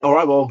All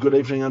right, well, good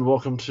evening and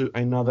welcome to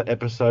another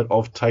episode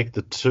of Take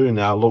the Two.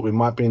 Now, look, we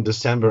might be in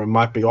December, it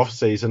might be off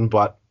season,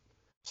 but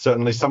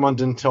certainly someone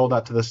didn't tell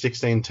that to the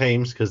 16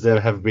 teams because there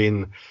have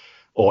been,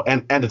 or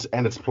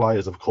its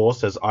players, of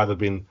course, there's either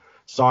been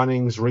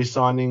signings,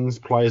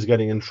 re-signings, players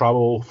getting in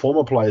trouble,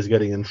 former players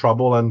getting in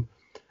trouble, and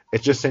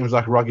it just seems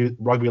like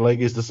rugby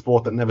league is the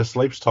sport that never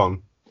sleeps,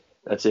 Tom.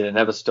 That's it. It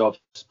never stops.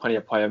 Plenty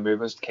of player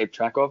movements to keep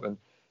track of. And,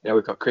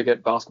 we've got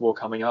cricket, basketball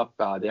coming up.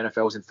 The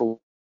NFL's in full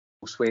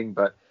swing,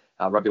 but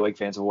rugby league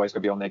fans have always got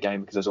to be on their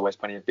game because there's always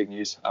plenty of big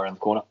news around the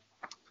corner.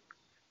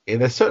 Yeah,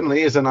 there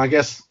certainly is, and I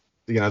guess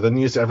the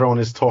news everyone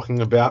is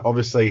talking about.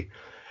 Obviously,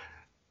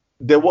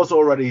 there was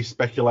already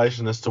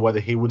speculation as to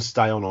whether he would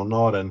stay on or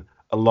not, and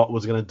a lot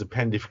was going to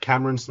depend if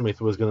Cameron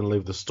Smith was going to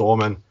leave the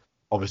Storm. And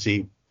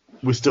obviously,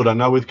 we still don't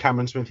know with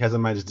Cameron Smith. He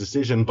hasn't made his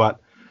decision,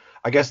 but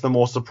I guess the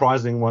more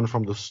surprising one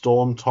from the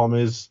Storm, Tom,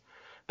 is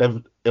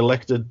they've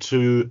elected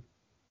to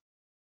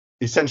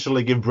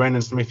essentially give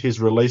Brandon Smith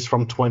his release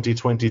from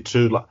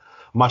 2022,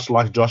 much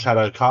like Josh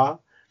Adokar.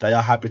 They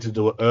are happy to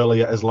do it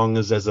earlier as long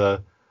as there's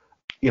not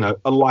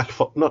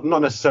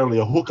necessarily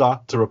a hooker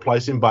to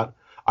replace him, but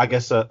I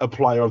guess a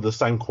player of the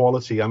same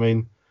quality. I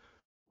mean,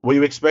 were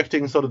you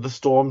expecting sort of the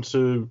Storm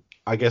to,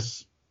 I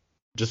guess,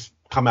 just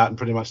come out and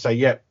pretty much say,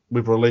 "Yep,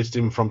 we've released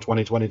him from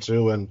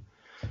 2022 and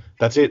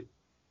that's it"?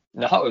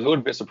 No, I was a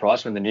little bit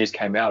surprised when the news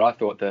came out. I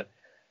thought that,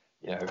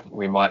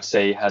 we might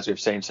see, as we've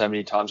seen so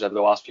many times over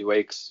the last few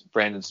weeks,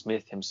 Brandon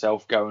Smith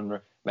himself go and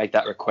make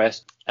that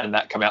request and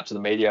that come out to the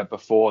media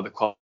before the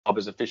club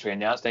has officially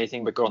announced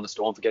anything, but good on the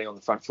Storm for getting on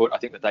the front foot. I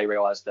think that they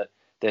realised that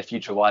their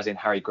future lies in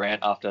Harry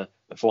Grant after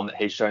the form that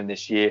he's shown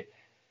this year.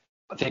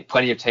 I think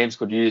plenty of teams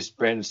could use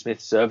Brandon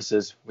Smith's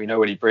services. We know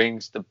what he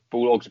brings. The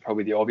Bulldogs are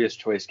probably the obvious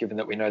choice, given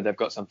that we know they've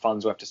got some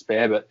funds left to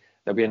spare, but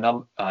there'll be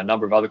a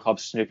number of other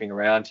clubs snooping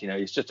around.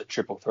 He's just a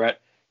triple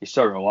threat. He's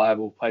so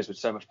reliable, plays with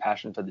so much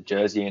passion for the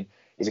jersey, and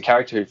he's a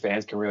character who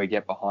fans can really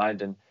get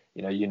behind and,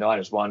 unite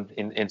as one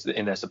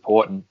in their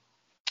support. And,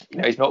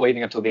 he's not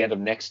leaving until the end of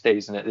next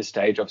season at this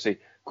stage. Obviously,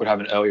 could have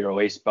an early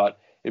release, but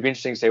it'd be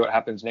interesting to see what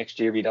happens next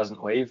year if he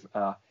doesn't leave,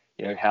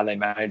 how they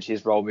manage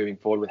his role moving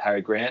forward with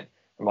Harry Grant.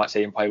 We might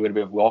see him play a little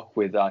bit of lock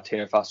with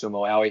Tino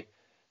Fa'asuamaleaui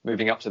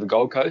moving up to the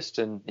Gold Coast,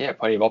 and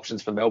plenty of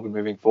options for Melbourne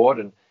moving forward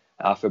and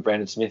for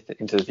Brandon Smith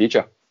into the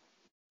future.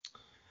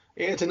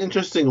 Yeah, it's an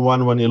interesting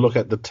one when you look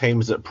at the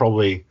teams that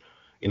probably,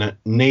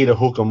 need a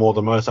hooker more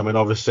than most. I mean,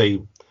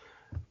 obviously,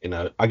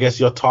 I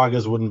guess your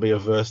Tigers wouldn't be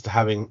averse to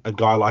having a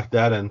guy like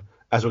that. And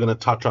as we're going to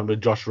touch on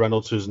with Josh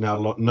Reynolds, who's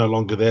now no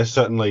longer there,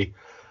 certainly,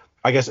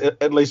 I guess it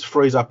at least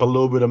frees up a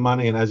little bit of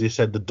money. And as you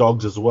said, the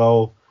Dogs as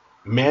well.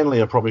 Manly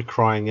are probably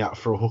crying out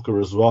for a hooker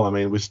as well. I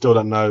mean, we still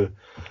don't know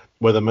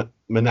whether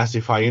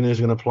Manasi Fainu is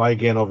going to play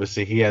again.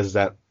 Obviously, he has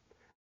that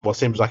what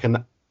seems like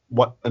another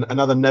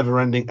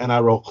never-ending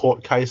NRL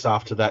court case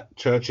after that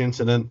church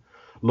incident.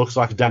 Looks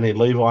like Danny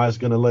Levi is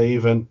going to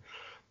leave, and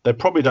they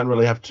probably don't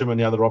really have too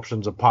many other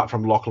options apart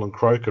from Lachlan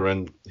Croker,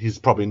 and he's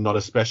probably not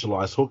a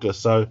specialised hooker.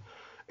 So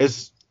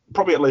it's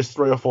probably at least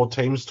 3 or 4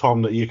 teams,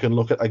 Tom, that you can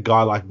look at a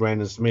guy like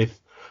Brandon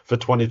Smith for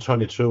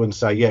 2022 and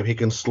say, yeah, he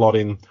can slot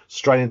in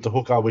straight into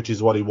hooker, which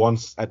is what he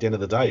wants at the end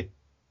of the day.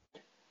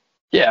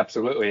 Yeah,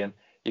 absolutely. And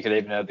you could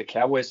even add the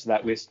Cowboys to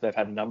that list. They've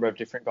had a number of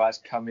different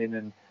guys come in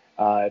and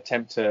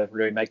attempt to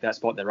really make that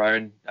spot their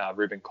own.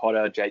 Reuben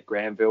Cotter, Jake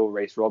Granville,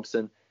 Reece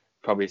Robson.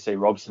 Probably see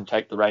Robson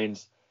take the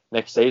reins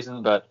next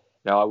season, but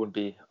I wouldn't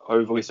be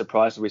overly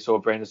surprised if we saw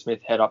Brandon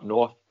Smith head up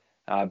north,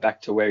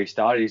 back to where he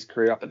started his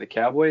career up at the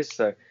Cowboys.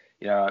 So,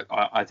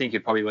 I think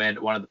he'd probably land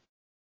at one of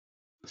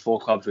the 4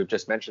 clubs we've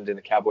just mentioned in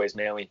the Cowboys,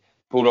 Manly,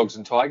 Bulldogs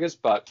and Tigers.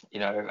 But,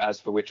 as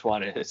for which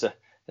one, it's an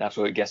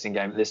absolute guessing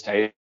game at this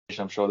stage.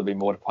 I'm sure there'll be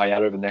more to play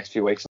out over the next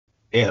few weeks.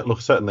 Yeah,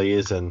 look, certainly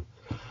is. And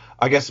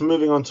I guess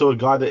moving on to a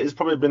guy that has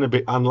probably been a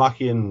bit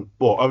unlucky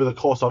over the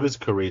course of his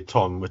career,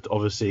 Tom, with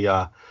obviously,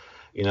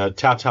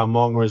 Tau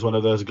Monga is one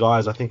of those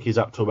guys. I think he's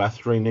up to about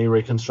 3 knee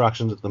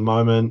reconstructions at the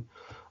moment.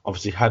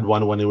 Obviously had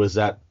one when he was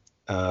at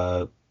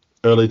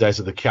early days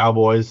of the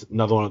Cowboys,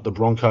 another one at the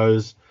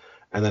Broncos,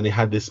 and then he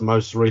had this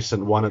most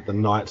recent one at the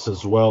Knights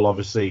as well.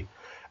 Obviously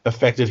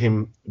affected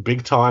him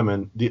big time,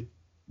 and the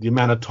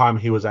amount of time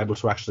he was able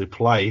to actually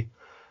play.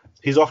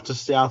 He's off to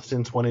Souths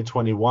in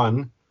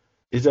 2021.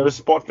 Is there a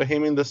spot for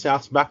him in the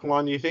Souths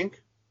backline, you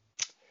think?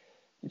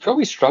 You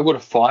probably struggle to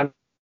find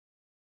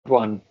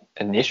one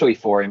initially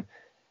for him.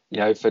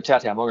 For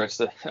Tau Monga,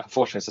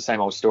 unfortunately, it's the same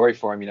old story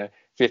for him.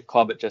 5th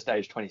club at just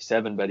age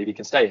 27, but if he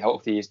can stay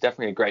healthy, he's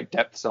definitely a great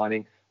depth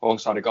signing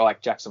alongside a guy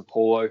like Jackson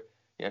Paulo.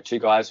 2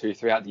 guys who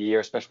throughout the year,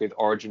 especially with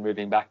Origin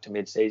moving back to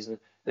mid-season,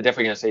 they're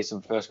definitely going to see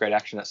some first-grade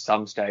action at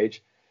some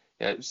stage.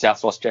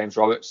 South lost James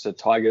Roberts to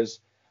Tigers.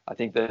 I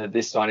think that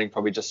this signing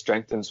probably just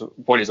strengthens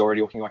what is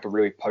already looking like a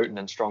really potent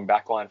and strong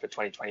backline for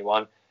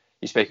 2021.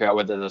 You speak about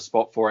whether there's a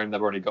spot for him.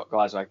 They've already got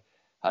guys like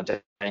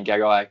Dan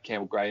Gagai,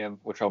 Campbell Graham,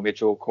 Latrell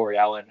Mitchell, Corey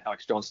Allen,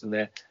 Alex Johnston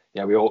there.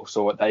 We all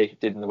saw what they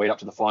did in the lead up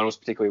to the finals,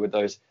 particularly with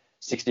those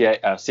 60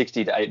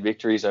 to 8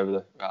 victories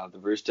over the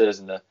Roosters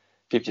and the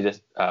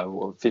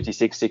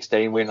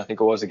 56-16 win, I think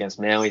it was, against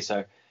Manly.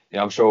 So,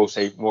 I'm sure we'll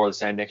see more of the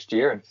same next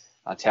year.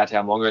 And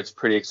Tau Monga, it's a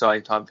pretty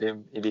exciting time for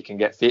him if he can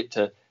get fit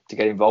to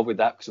get involved with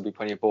that, because there'll be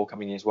plenty of ball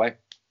coming his way.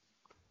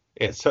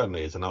 Yeah, it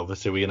certainly is. And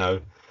obviously,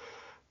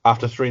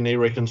 after 3 knee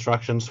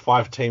reconstructions,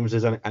 5 teams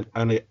is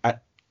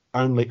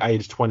only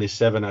age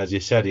 27, as you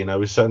said.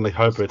 We certainly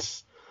hope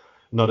it's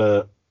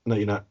not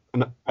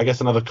I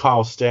guess another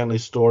Kyle Stanley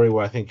story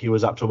where I think he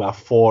was up to about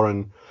 4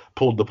 and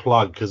pulled the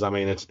plug. Because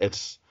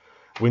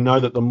we know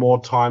that the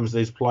more times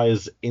these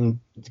players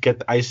get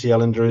the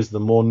ACL injuries, the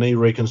more knee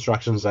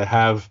reconstructions they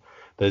have.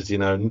 There's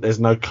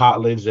no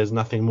cartilage. There's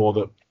nothing more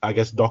that I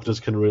guess doctors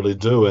can really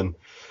do. And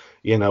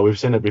we've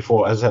seen it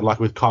before, as I said, like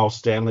with Kyle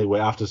Stanley,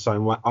 where after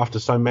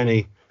so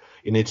many,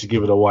 you need to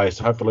give it away.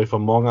 So hopefully for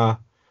Monga,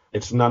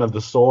 it's none of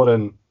the sort,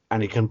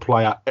 and he can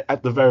play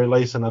at the very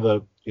least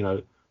another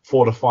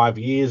 4 to 5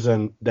 years,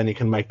 and then he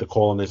can make the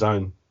call on his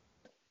own.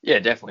 Yeah,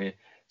 definitely.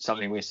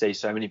 Something we see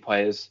so many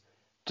players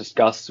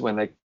discuss when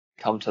they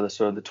come to the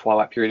sort of the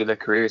twilight period of their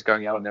careers,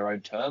 going out on their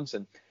own terms.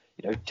 And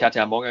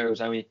Tau Monga, it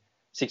was only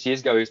 6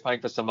 years ago he was playing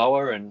for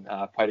Samoa and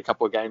played a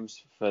couple of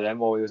games for them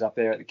while he was up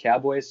there at the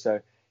Cowboys. So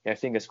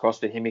fingers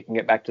crossed for him, he can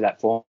get back to that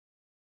form.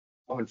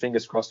 And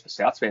fingers crossed for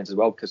Souths fans as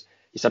well, because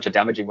he's such a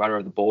damaging runner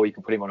of the ball. You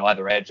can put him on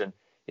either edge, and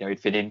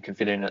he'd can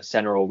fit in at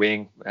centre or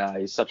wing.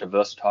 He's such a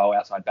versatile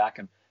outside back,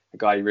 and a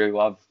guy you really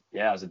love,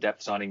 as a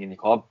depth signing in your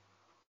club.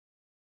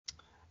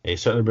 He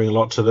certainly bring a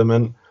lot to them.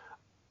 And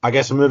I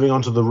guess moving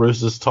on to the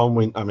Roosters, Tom,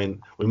 we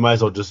may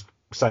as well just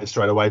say it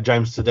straight away.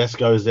 James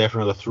Tedesco is there for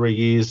another 3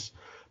 years,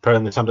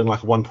 apparently something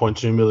like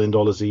 $1.2 million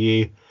a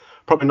year.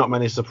 Probably not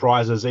many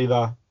surprises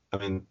either.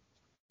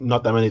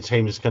 Not that many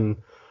teams can,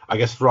 I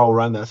guess, throw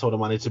around that sort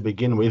of money to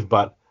begin with,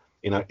 but,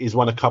 he's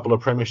won a couple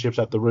of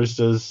premierships at the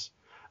Roosters.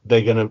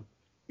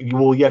 You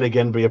will yet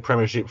again be a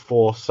premiership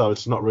force, so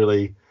it's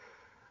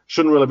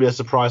shouldn't really be a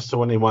surprise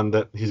to anyone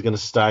that he's going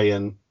to stay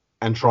and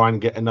try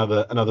and get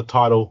another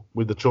title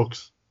with the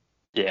Chooks.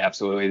 Yeah,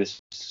 absolutely.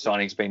 This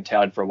signing's been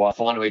touted for a while.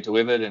 Finally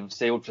delivered and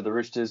sealed for the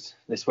Roosters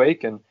this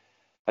week, and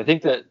I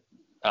think that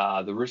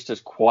the Roosters'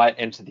 quiet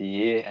end to the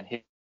year and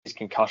his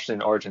concussion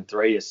in Origin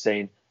 3 has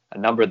seen a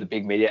number of the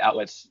big media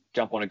outlets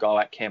jump on a guy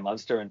like Cam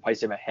Munster and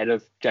place him ahead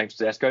of James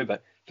Tedesco.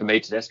 But for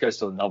me, Tedesco's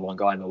still the number one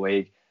guy in the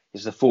league.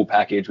 He's the full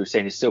package. We've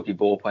seen his silky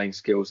ball playing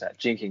skills, that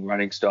jinking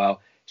running style.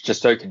 It's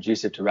just so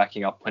conducive to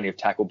racking up plenty of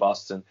tackle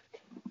busts. And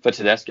for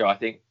Tedesco, I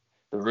think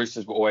the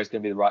Roosters were always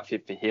going to be the right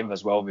fit for him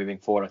as well moving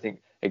forward. I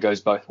think it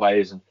goes both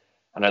ways. And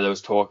I know there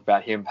was talk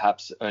about him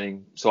perhaps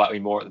earning slightly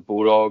more at the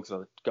Bulldogs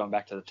or going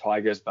back to the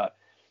Tigers, but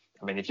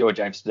if you're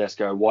James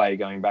Tedesco, why are you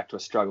going back to a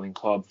struggling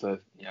club for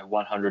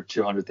 $100,000,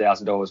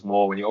 $200,000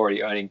 more when you're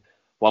already earning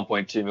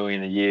 $1.2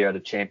 million a year at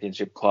a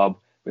championship club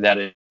without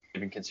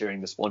even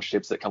considering the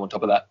sponsorships that come on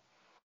top of that?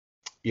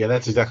 Yeah,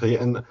 that's exactly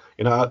it. And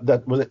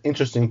that was an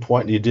interesting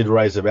point you did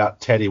raise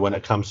about Teddy when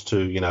it comes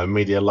to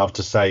media love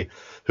to say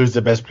who's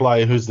the best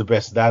player, who's the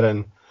best that,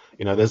 and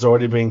there's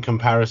already been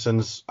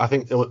comparisons. I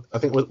think it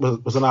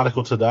was an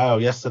article today or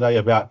yesterday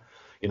about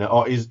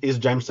is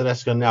James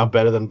Tedesco now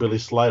better than Billy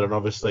Slater? And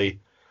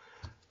obviously,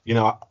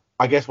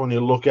 I guess when you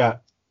look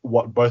at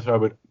what both are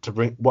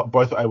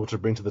able to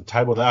bring to the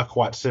table, they are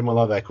quite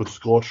similar. They could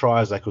score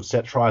tries, they could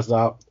set tries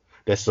up.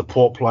 Their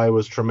support play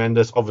was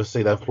tremendous.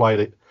 Obviously, they've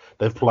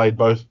played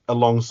both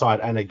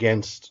alongside and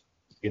against,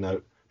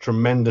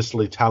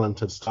 tremendously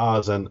talented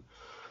stars. And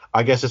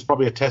I guess it's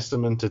probably a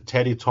testament to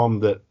Teddy, Tom,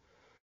 that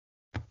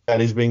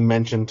is being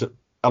mentioned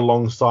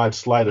alongside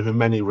Slater, who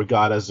many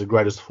regard as the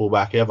greatest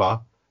fullback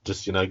ever.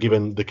 Just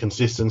given the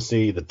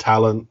consistency, the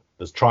talent,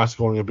 the try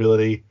scoring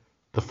ability,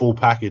 the full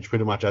package,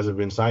 pretty much, as I've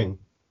been saying.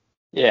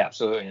 Yeah,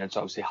 absolutely. And it's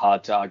obviously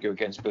hard to argue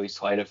against Billy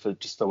Slater for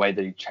just the way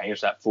that he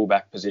changed that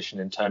fullback position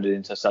and turned it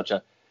into such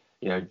a,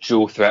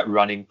 dual threat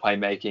running,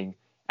 playmaking,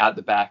 out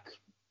the back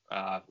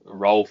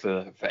role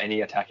for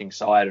any attacking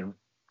side. And,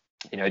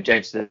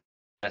 James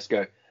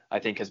Tedesco, I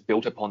think, has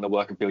built upon the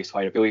work of Billy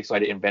Slater. Billy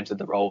Slater invented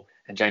the role,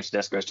 and James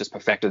Tedesco has just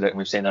perfected it. And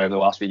we've seen that over the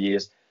last few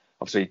years.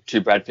 Obviously,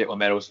 2 Brad Fittler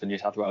medals for New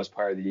South Wales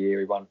Player of the Year.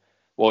 He won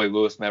Wally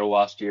Lewis medal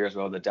last year as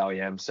well, the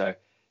Dally M. So,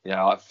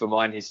 for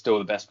mine, he's still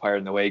the best player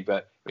in the league,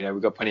 but,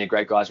 we've got plenty of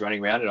great guys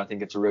running around, and I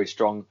think it's a really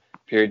strong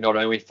period, not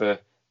only for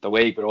the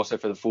league, but also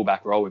for the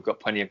fullback role. We've got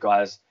plenty of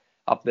guys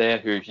up there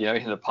who,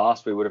 in the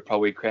past, we would have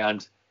probably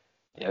crowned,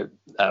 the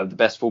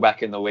best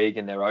fullback in the league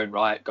in their own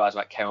right. Guys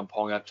like Kalen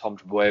Ponga, Tom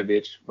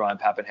Trbojevic, Ryan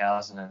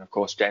Pappenhausen, and, of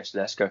course, James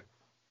Tedesco.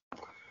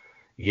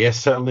 Yes,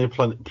 certainly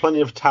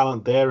plenty of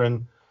talent there,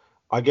 and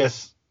I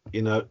guess,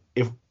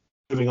 if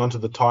moving on to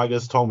the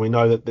Tigers, Tom, we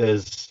know that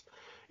there's,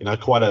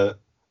 quite a,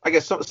 I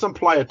guess, some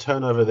player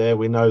turnover there.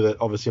 We know that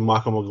obviously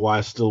Michael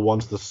Maguire still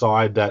wants the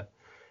side that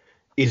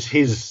is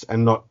his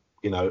and not,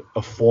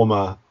 a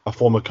former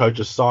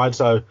coach's side.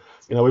 So,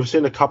 we've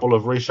seen a couple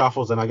of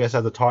reshuffles, and I guess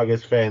as a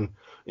Tigers fan,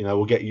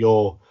 we'll get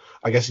your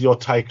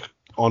take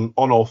on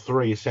all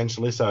three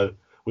essentially. So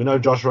we know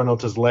Josh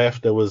Reynolds has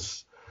left. There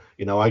was,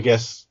 I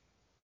guess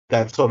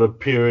that sort of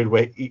period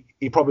where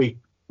he probably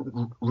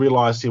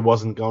realised he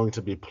wasn't going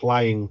to be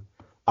playing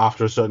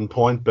after a certain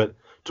point, but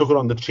took it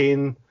on the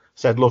chin,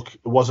 said, look,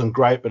 it wasn't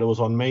great, but it was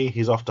on me.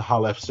 He's off to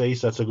Hull FC,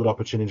 so it's a good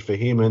opportunity for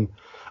him. And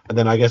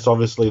then I guess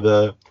obviously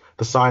the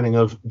signing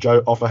of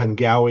Joe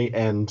Offahengawi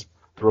and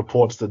the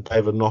reports that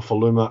David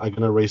Nofaluma are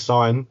going to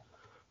re-sign.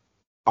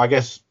 I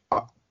guess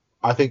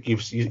I think you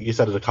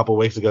said it a couple of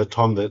weeks ago,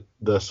 Tom, that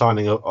the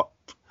signing of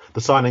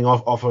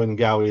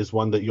Offahengawi is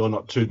one that you're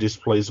not too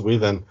displeased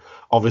with, and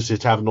obviously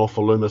to have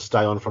Nofaluma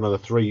stay on for another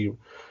three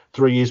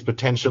years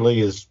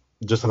potentially is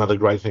just another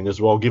great thing as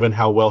well, given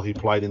how well he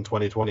played in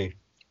 2020.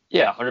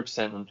 Yeah,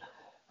 100%.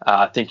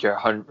 I think you're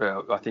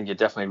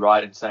definitely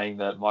right in saying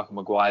that Michael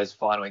Maguire is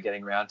finally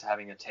getting around to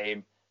having a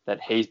team that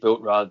he's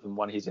built rather than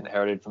one he's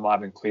inherited from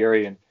Ivan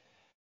Cleary. And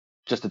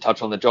just to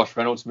touch on the Josh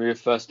Reynolds move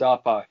first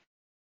up, I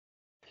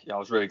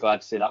was really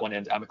glad to see that one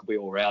end amicably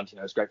all around.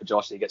 It's great for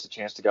Josh that he gets a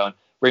chance to go and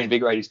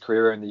reinvigorate his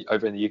career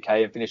over in the UK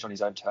and finish on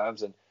his own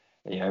terms,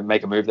 and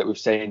make a move that we've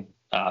seen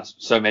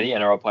so many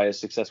NRL players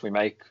successfully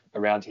make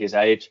around his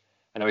age.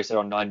 I know he said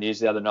on 9 News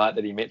the other night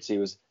that he admits he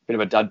was a bit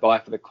of a dud buy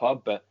for the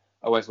club, but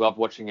I always loved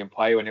watching him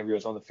play whenever he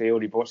was on the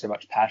field. He brought so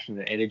much passion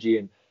and energy,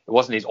 and it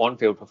wasn't his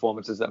on-field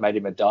performances that made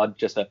him a dud,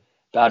 just a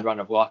bad run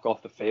of luck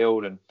off the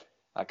field and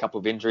a couple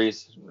of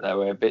injuries that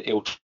were a bit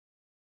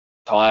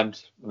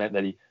ill-timed, meant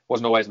that he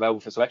wasn't always available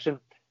for selection.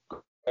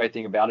 Great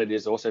thing about it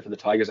is also for the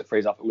Tigers, it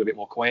frees up a little bit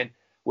more coin.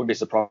 Wouldn't be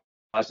surprised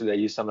if they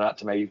use some of that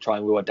to maybe try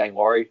and lure Dane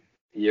Laurie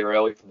a year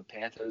early from the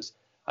Panthers.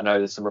 I know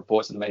there's some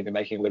reports that they may be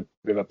making a little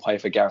bit of a play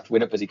for Gareth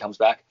Winnop as he comes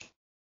back.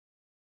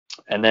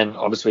 And then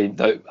obviously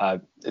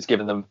it's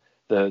given them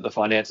the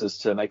finances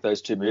to make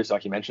those two moves,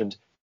 like you mentioned.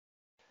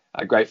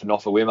 Great for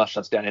Nofaluma,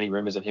 shuts down any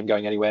rumours of him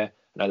going anywhere.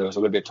 I know there was a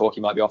little bit of talk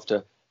he might be off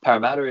to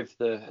Parramatta if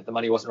the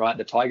money wasn't right at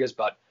the Tigers,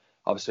 but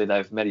obviously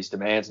they've met his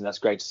demands, and that's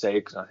great to see,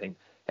 because I think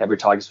every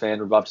Tigers fan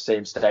would love to see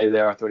him stay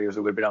there. I thought he was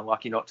a little bit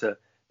unlucky not to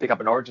pick up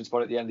an Origin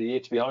spot at the end of the year,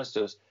 to be honest.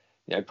 It was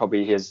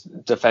probably his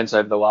defence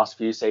over the last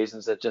few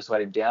seasons that just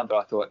let him down, but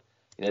I thought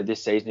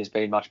this season he's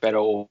been much better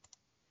all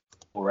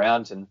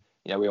round, and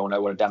we all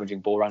know what a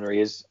damaging ball runner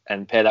he is,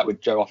 and pair that with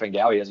Joe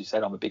Offahengawi, as you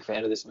said, I'm a big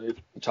fan of this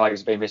move. The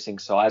Tigers have been missing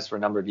size for a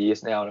number of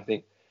years now, and I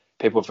think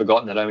people have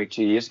forgotten that only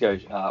 2 years ago,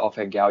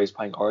 Offahengawi is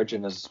playing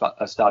Origin as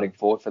a starting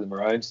forward for the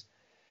Maroons.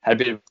 Had a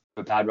bit of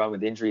a bad run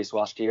with injuries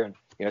last year,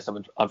 and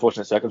some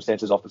unfortunate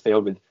circumstances off the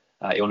field with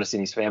illness in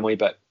his family,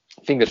 but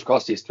fingers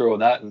crossed he's through all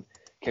that and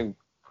can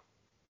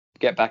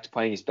get back to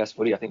playing his best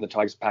footy. I think the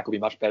Tigers pack will be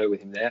much better with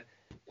him there.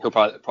 He'll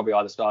probably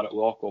either start at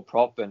lock or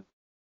prop, and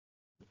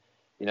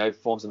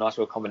forms a nice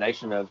little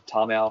combination of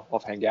Tamau,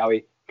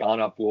 Offahengawi,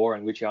 Garner, Bloor,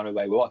 and Luciano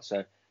Leilua.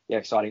 So, yeah,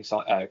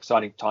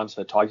 exciting times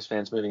for Tigers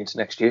fans moving into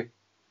next year.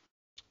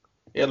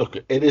 Yeah, look,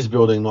 it is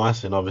building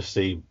nicely, and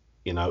obviously,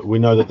 we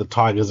know that the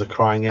Tigers are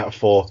crying out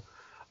for,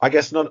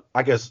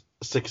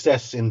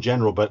 success in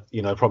general, but,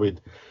 probably,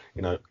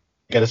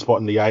 get a spot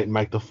in the 8 and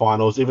make the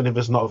finals. Even if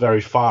it's not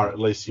very far, at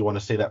least you want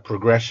to see that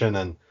progression,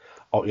 and,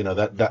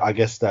 that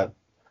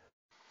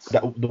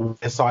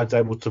the side's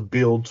able to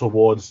build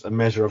towards a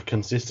measure of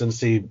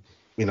consistency,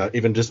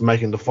 even just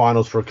making the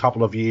finals for a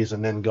couple of years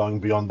and then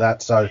going beyond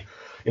that. So,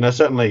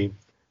 certainly,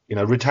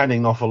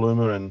 retaining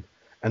Nofaluma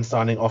and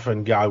signing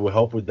Offahengawi will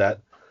help with that.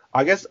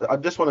 I guess I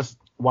just want to,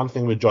 one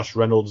thing with Josh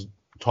Reynolds,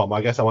 Tom,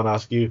 I guess I want to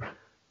ask you,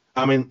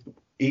 I mean,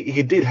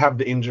 he did have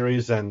the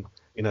injuries and,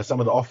 some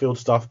of the off-field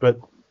stuff, but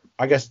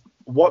I guess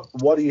what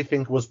do you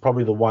think was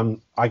probably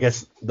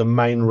the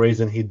main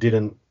reason he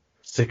didn't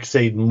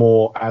succeed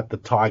more at the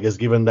Tigers,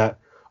 given that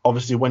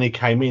obviously when he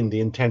came in,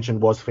 the intention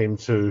was for him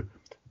to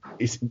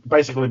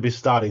basically be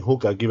starting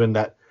hooker, given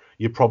that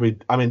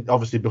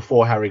obviously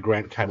before Harry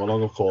Grant came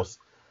along, of course,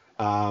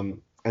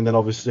 and then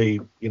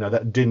obviously,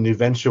 that didn't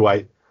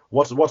eventuate.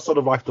 What's sort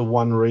of like the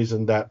one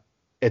reason that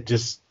it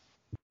just,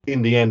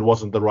 in the end,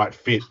 wasn't the right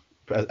fit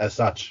as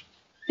such?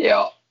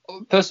 Yeah,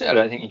 personally, I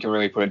don't think you can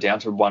really put it down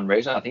to one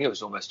reason. I think it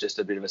was almost just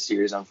a bit of a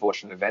series of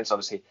unfortunate events.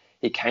 Obviously,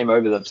 he came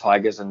over the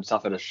Tigers and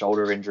suffered a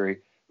shoulder injury,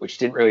 which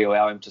didn't really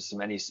allow him to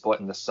cement his spot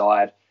in the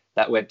side.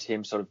 That led to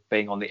him sort of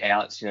being on the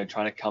outs,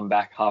 trying to come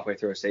back halfway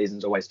through a season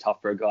is always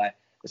tough for a guy,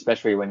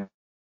 especially when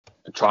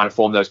trying to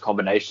form those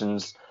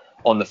combinations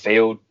on the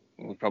field.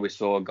 We probably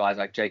saw guys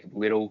like Jacob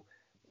Little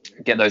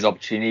get those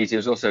opportunities. He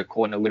was also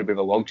caught in a little bit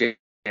of a logjam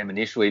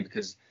initially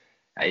because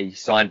he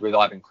signed with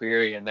Ivan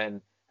Cleary, and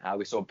then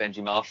we saw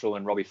Benji Marshall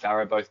and Robbie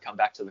Farah both come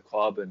back to the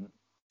club and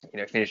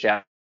finish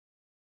out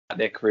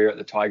their career at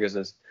the Tigers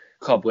as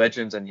club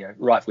legends, and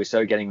rightfully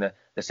so, getting the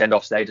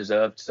send-offs they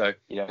deserved. So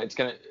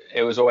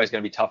it was always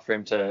going to be tough for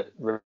him to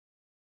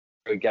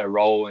really get a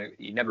role.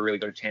 He never really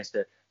got a chance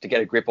to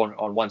get a grip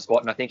on one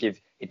spot. And I think if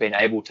he'd been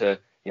able to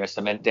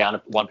cement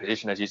down one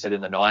position, as you said,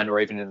 in the 9 or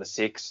even in the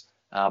 6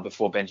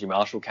 before Benji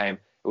Marshall came,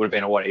 it would have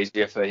been a lot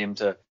easier for him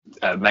to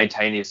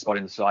maintain his spot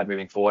in the side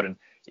moving forward. And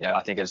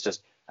I think it's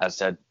just, as I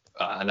said,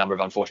 a number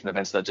of unfortunate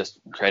events that just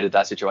created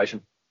that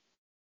situation.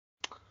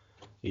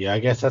 Yeah, I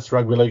guess that's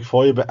rugby league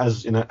for you. But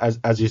as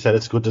you said,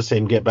 it's good to see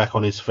him get back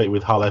on his feet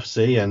with Hull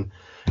FC and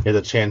get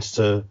a chance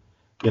to,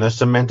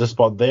 cement a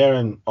spot there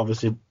and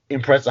obviously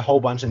impress a whole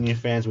bunch of new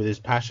fans with his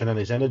passion and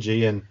his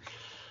energy. And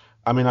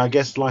I mean, I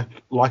guess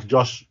like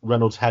Josh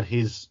Reynolds had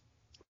his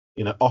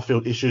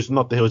off-field issues.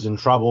 Not that he was in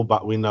trouble,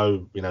 but we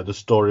know, the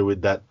story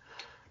with that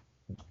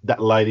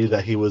lady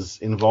that he was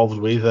involved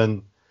with,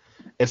 and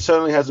it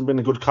certainly hasn't been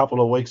a good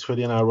couple of weeks for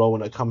the NRL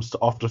when it comes to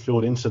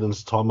off-the-field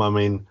incidents, Tom. I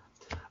mean,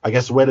 I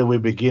guess where do we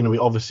begin? We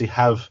obviously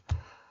have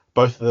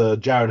both the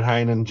Jared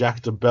Hayne and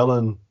Jack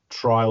DeBellin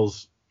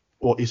trials,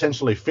 or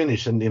essentially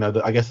finished, and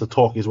I guess the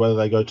talk is whether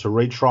they go to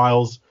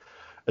retrials.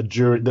 A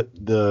jury,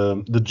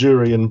 the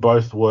jury and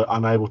both were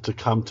unable to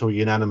come to a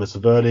unanimous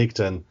verdict,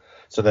 and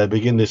so they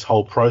begin this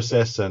whole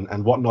process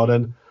and whatnot.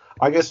 And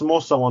I guess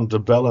more so on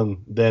DeBellin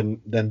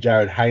than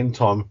Jared Hayne,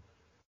 Tom.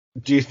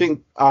 Do you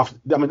think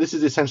this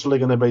is essentially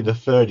going to be the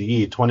third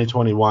year,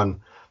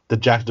 2021, that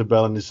Jack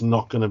DeBellin is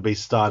not going to be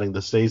starting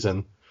the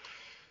season?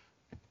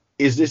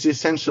 Is this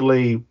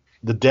essentially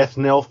the death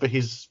knell for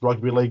his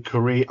rugby league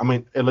career? I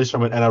mean, at least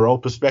from an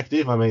NRL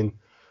perspective. I mean,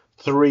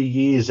 3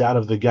 years out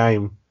of the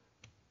game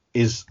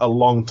is a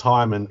long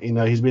time, and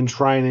he's been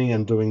training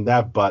and doing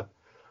that, but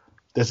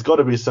there's got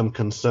to be some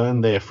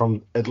concern there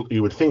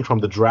you would think, from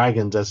the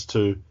Dragons as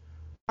to,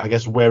 I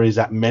guess, where he's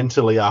at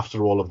mentally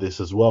after all of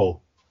this as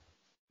well.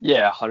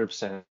 Yeah,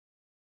 100%.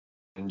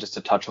 And just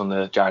to touch on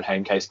the Jared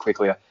Hayne case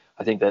quickly,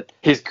 I think that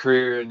his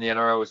career in the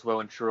NRL is well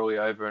and truly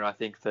over, and I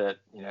think that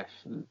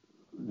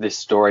this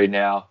story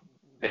now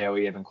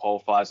barely even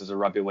qualifies as a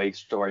rugby league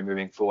story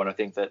moving forward. I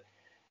think that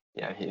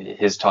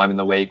his time in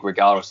the league,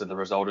 regardless of the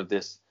result of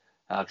this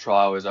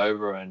trial, is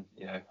over, and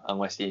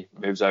unless he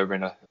moves over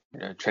in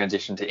a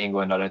transition to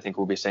England, I don't think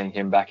we'll be seeing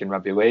him back in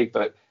rugby league.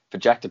 But for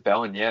Jack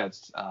DeBellin,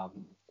 it's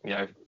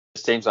it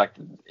seems like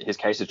his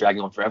case is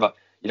dragging on forever.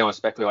 You don't want to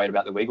speculate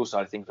about the legal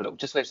side of things, but it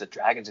just leaves the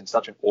Dragons in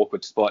such an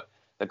awkward spot.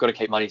 They've got to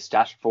keep money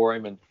stashed for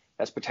him, and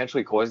that's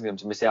potentially causing them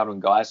to miss out on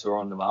guys who are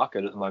on the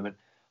market at the moment.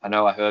 I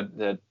know I heard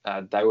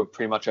that they were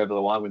pretty much over the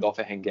line with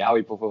Offa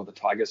Hengawi before the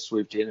Tigers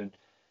swooped in and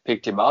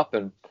picked him up.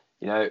 And,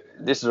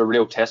 this is a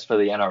real test for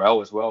the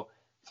NRL as well,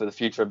 for the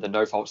future of the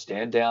no-fault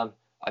stand down.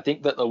 I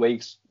think that the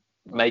league's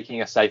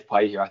making a safe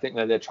play here. I think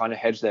that they're trying to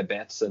hedge their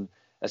bets, and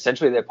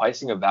essentially they're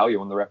placing a value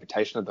on the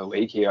reputation of the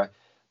league here.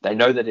 They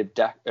know that if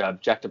Jack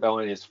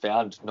DeBellin is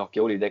found not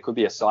guilty, there could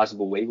be a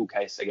sizable legal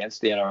case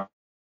against the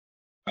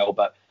NRL,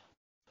 but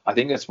I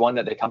think it's one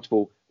that they're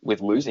comfortable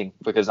with losing,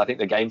 because I think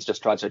the game's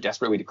just tried so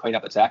desperately to clean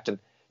up its act, and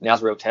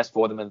now's a real test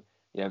for them,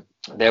 and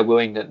they're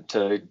willing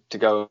to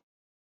go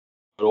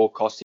at all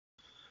costs.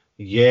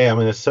 Yeah, I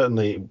mean, it's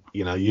certainly,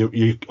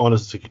 you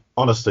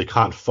honestly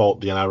can't fault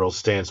the NRL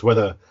stance,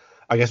 whether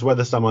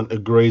someone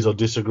agrees or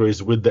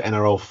disagrees with the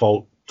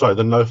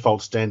the no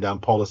fault stand down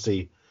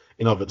policy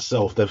in of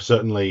itself. They've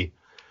certainly,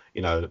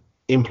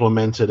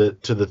 implemented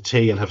it to the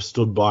T and have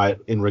stood by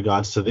it in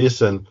regards to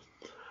this. And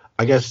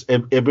I guess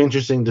it'd be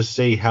interesting to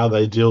see how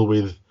they deal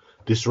with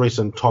this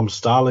recent Tom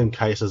Starling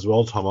case as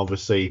well, Tom.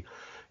 Obviously,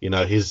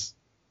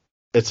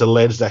 it's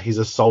alleged that he's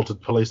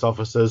assaulted police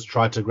officers,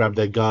 tried to grab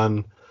their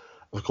gun.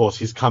 Of course,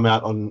 he's come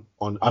out on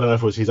I don't know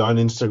if it was his own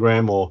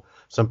Instagram or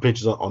some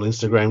pictures on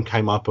Instagram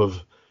came up of,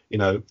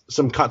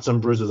 some cuts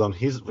and bruises on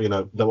his,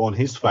 that were on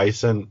his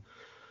face. And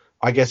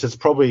I guess it's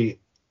probably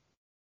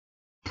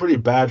pretty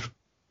bad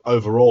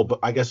overall, but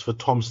I guess for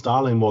Tom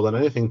Starling more than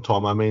anything,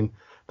 Tom, I mean,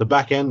 the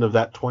back end of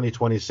that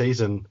 2020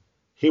 season,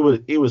 he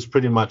was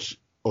pretty much,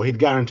 or he'd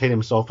guaranteed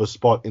himself a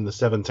spot in the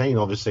 17.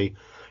 Obviously,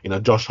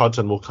 Josh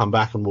Hodgson will come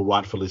back and will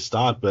rightfully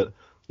start, but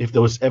if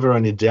there was ever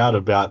any doubt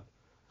about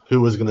who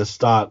was going to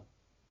start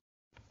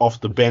off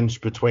the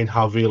bench between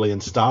Havili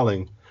and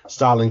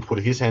Starling put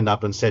his hand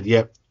up and said,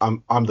 yep,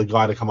 I'm the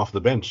guy to come off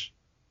the bench.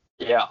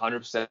 Yeah,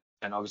 100%.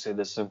 And obviously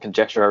there's some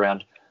conjecture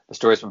around the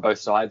stories from both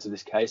sides of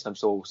this case. I'm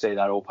sure we'll see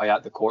that all play out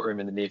in the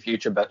courtroom in the near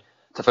future. But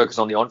to focus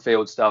on the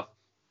on-field stuff,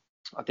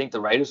 I think the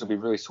Raiders will be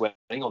really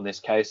sweating on this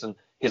case and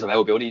his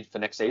availability for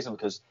next season,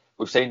 because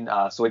we've seen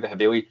Saliba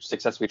Havili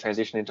successfully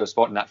transition into a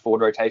spot in that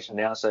forward rotation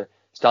now. So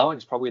Starling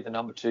is probably the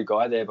number 2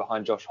 guy there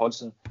behind Josh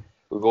Hodgson.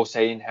 We've all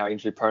seen how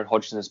injury-prone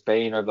Hodgson has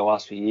been over the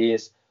last few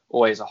years.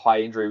 Always a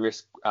high injury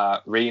risk,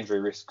 re-injury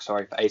risk,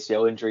 for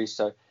ACL injuries.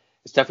 So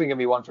it's definitely going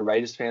to be one for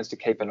Raiders fans to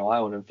keep an eye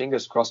on, and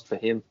fingers crossed for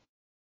him,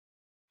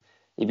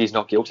 if he's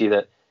not guilty,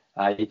 that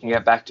he can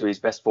get back to his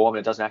best form and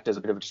it doesn't act as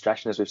a bit of a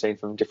distraction, as we've seen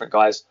from different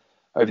guys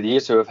over the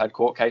years who have had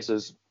court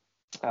cases,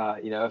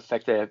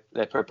 affect their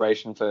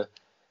preparation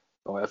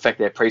or affect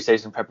their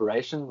preseason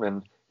preparation.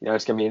 And,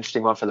 it's going to be an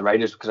interesting one for the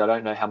Raiders, because I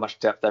don't know how much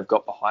depth they've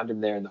got behind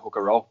him there in the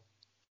hooker role.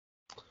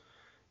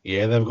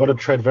 Yeah, they've got to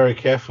tread very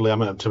carefully. I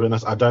mean, to be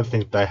honest, I don't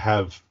think they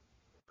have,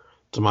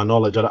 to my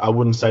knowledge, I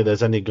wouldn't say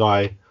there's any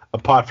guy,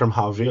 apart from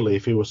Havili,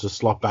 if he was to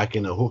slot back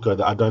in a hooker,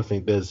 that I don't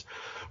think there's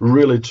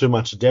really too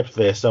much depth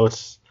there. So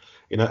it's,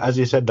 as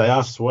you said, they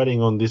are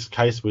sweating on this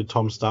case with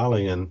Tom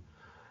Starling. And,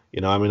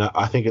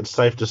 I think it's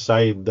safe to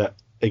say that,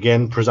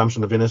 again,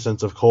 presumption of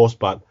innocence, of course,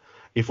 but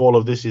if all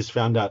of this is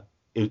found out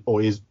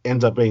or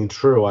ends up being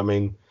true, I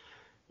mean,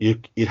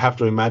 you'd have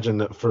to imagine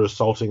that for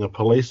assaulting a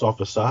police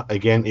officer,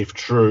 again, if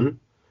true,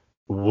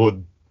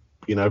 would,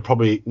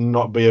 probably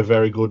not be a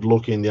very good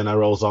look in the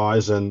NRL's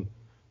eyes, and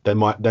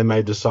they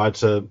may decide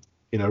to,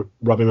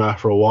 rub him out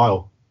for a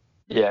while.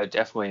 Yeah,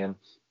 definitely.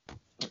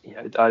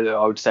 And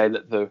I would say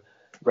that the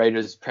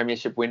Raiders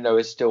premiership window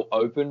is still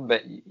open,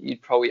 but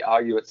you'd probably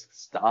argue it's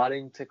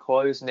starting to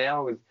close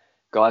now with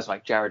guys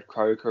like Jared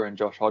Croker and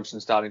Josh Hodgson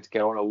starting to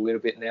get on a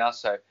little bit now.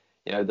 So,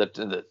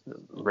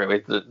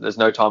 really, there's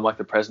no time like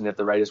the present if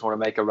the Raiders want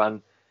to make a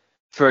run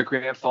for a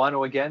grand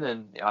final again.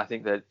 And I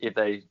think that if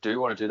they do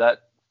want to do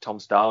that, Tom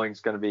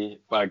Starling's going to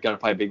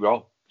play a big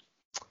role.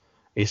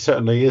 He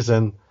certainly is.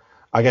 And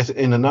I guess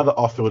in another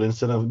off-field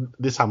incident,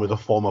 this time with a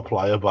former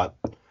player, but,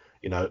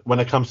 when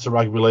it comes to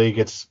rugby league,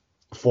 it's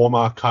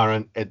former,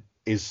 current, it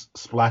is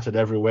splattered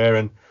everywhere.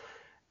 And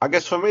I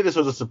guess for me, this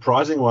was a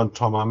surprising one,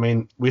 Tom. I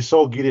mean, we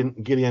saw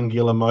Gideon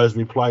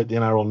Gila-Mosby play at the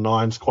NRL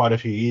Nines quite a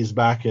few years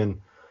back,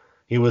 and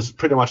he was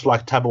pretty much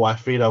like Tabuai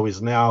Fido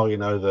is now,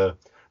 the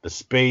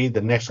speed,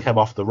 the next cab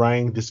off the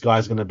rank. This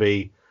guy's going to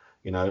be,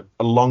 a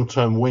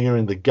long-term winger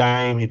in the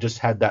game. He just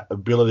had that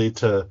ability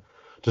to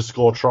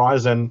score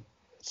tries, and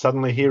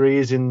suddenly here he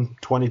is in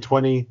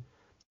 2020,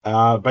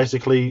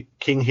 basically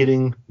king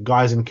hitting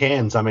guys in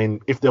cans. I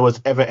mean, if there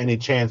was ever any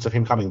chance of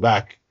him coming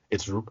back,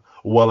 it's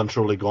well and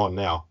truly gone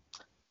now.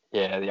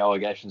 Yeah, the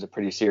allegations are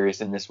pretty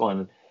serious in this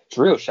one. It's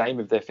a real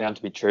shame if they're found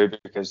to be true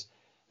because,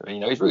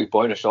 he's really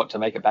blown a shot to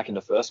make it back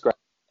into first grade.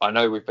 I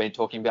know we've been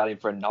talking about him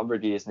for a number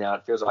of years now.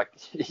 It feels like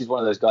he's one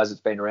of those guys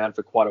that's been around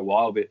for quite a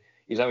while, but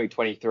he's only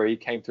 23,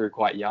 came through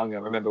quite young. I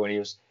remember when he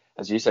was,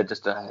 as you said,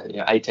 just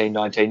a 18,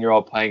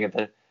 19-year-old playing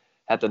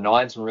at the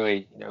Nines and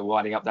really,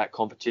 lighting up that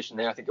competition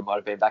there. I think it might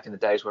have been back in the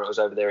days when it was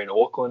over there in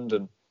Auckland.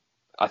 And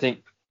I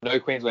think no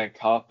Queensland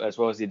Cup, as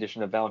well as the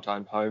addition of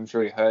Valentine Holmes,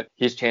 really hurt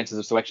his chances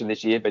of selection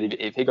this year. But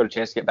if he got a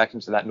chance to get back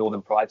into that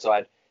Northern Pride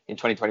side in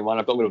 2021,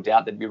 I've got little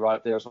doubt that he'd be right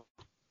up there as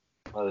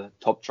one of the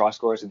top try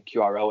scorers in the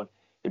QRL. And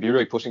he'd be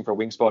really pushing for a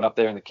wing spot up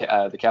there in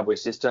the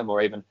Cowboys system,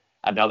 or even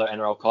another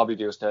NRL club if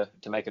he was to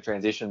make a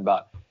transition.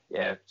 But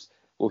yeah, it's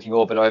looking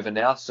all but over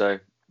now. So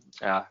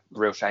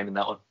real shame in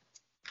that one.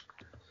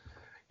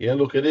 Yeah,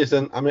 look, it is.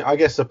 And I mean, I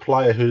guess a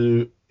player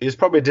who is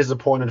probably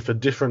disappointed for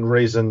different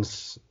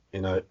reasons.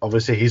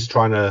 Obviously he's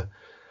trying to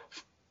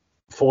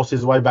force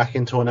his way back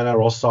into an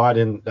NRL side,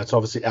 and that's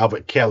obviously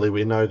Albert Kelly.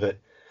 We know that,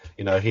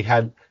 he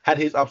had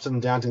his ups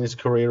and downs in his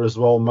career as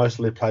well,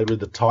 mostly played with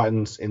the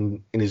Titans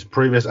in his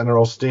previous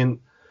NRL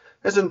stint.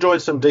 Has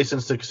enjoyed some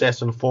decent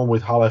success and form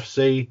with Hull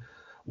FC,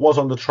 was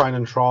on the train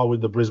and trial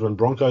with the Brisbane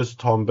Broncos,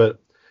 Tom,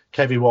 but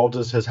Kevy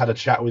Walters has had a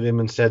chat with him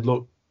and said,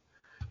 look,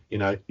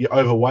 you're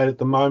overweight at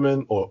the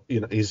moment, or,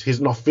 he's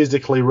not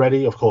physically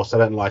ready. Of course, I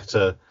don't like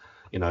to,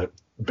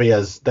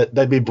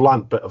 they'd be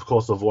blunt, but of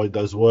course avoid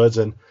those words.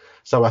 And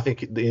so I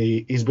think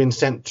he's been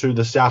sent to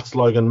the South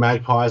Logan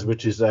Magpies,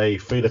 which is a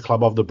feeder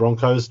club of the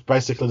Broncos,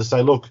 basically to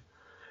say, look,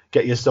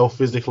 get yourself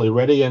physically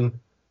ready, and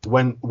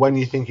when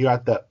you think you're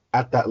at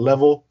that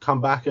level,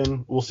 come back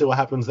and we'll see what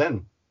happens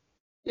then.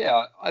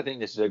 Yeah, I think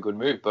this is a good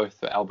move, both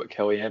for Albert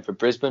Kelly and for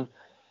Brisbane.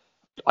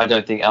 I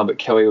don't think Albert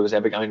Kelly was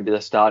ever going to be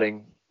the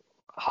starting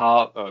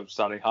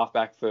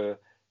halfback for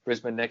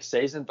Brisbane next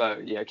season,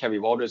 but Kevy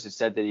Walters has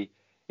said that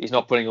he's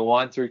not putting a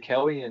line through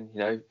Kelly, and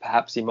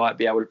perhaps he might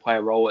be able to play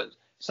a role at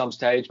some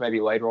stage, maybe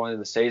later on in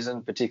the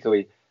season,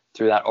 particularly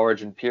through that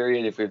origin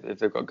period if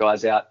they've got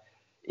guys out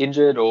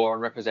injured or on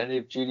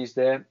representative duties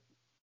there.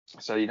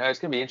 So, it's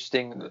going to be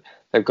interesting.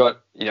 They've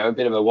got, a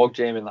bit of a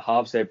logjam in the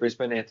halves there.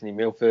 Brisbane, Anthony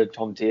Milford,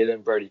 Tom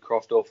Dearden, Brodie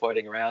Croft all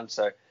floating around.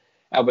 So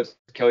Albert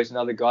Kelly's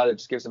another guy that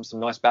just gives them some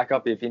nice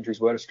backup if injuries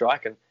were to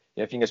strike. And,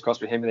 fingers crossed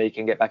with him that he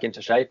can get back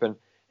into shape and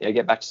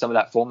get back to some of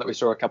that form that we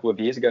saw a couple of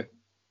years ago.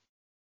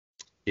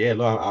 Yeah,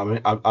 look, I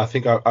mean, I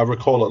think I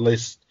recall at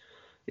least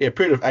a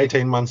period of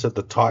 18 months at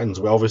the Titans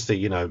where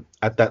obviously,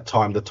 at that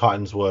time the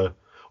Titans were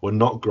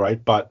not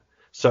great, but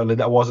certainly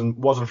that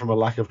wasn't from a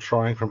lack of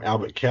trying from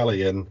Albert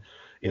Kelly. And,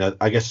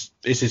 I guess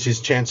this is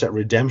his chance at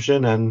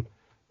redemption and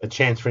a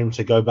chance for him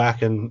to go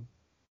back and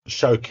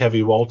show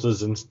Kevy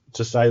Walters and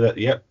to say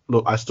that,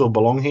 look, I still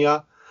belong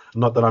here.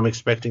 Not that I'm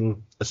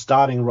expecting a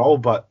starting role,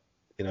 but,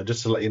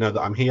 just to let you know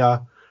that I'm here,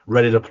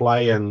 ready to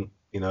play and,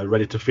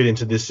 ready to fit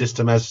into this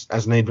system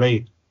as need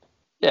be.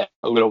 Yeah,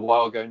 a little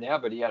while ago now,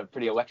 but he had a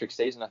pretty electric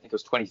season. I think it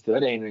was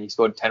 2013, and he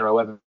scored 10 or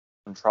 11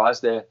 tries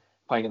there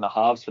playing in the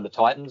halves for the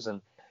Titans. And,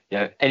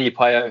 any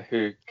player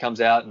who comes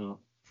out and,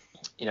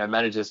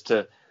 manages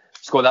to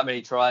score that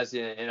many tries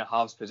in a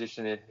halves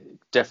position, it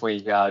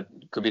definitely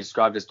could be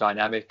described as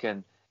dynamic,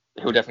 and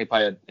he'll definitely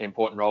play an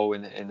important role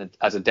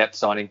as a depth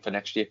signing for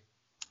next year.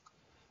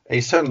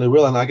 He certainly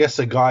will, and I guess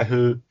a guy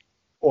who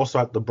also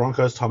at the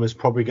Broncos, Tom, is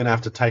probably going to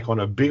have to take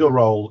on a bigger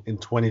role in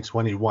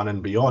 2021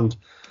 and beyond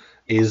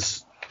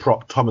is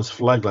prop Thomas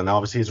Flegler. Now,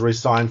 obviously, he's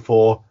re-signed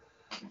for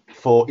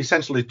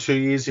essentially 2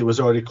 years. He was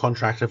already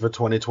contracted for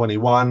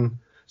 2021,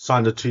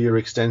 signed a 2-year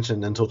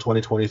extension until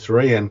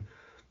 2023, and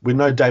we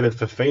know David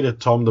Fafita,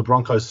 Tom, the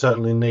Broncos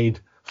certainly need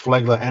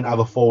Flegler and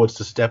other forwards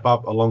to step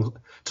up along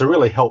to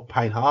really help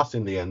Payne Haas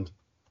in the end.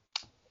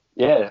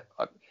 Yeah,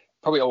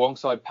 probably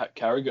alongside Pat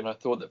Carrigan, I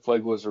thought that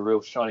Flegler was a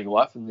real shining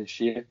light from this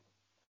year.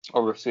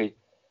 Obviously,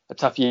 a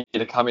tough year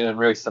to come in and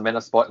really cement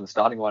a spot in the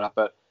starting lineup,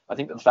 but I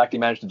think that the fact he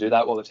managed to do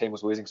that while the team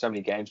was losing so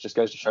many games just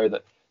goes to show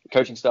that the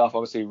coaching staff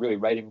obviously really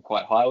rate him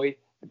quite highly.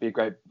 It'd be a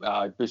great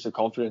boost of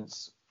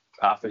confidence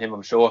for him,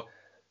 I'm sure,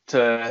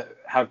 to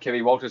have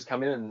Kevin Walters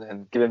come in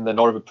and give him the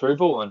nod of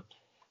approval and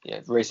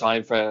re-sign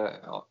him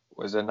for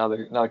was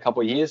another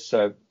couple of years.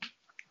 So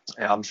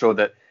I'm sure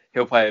that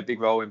he'll play a big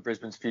role in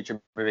Brisbane's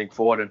future moving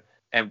forward.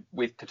 And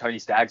with Tony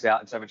Staggs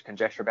out and so much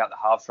conjecture about the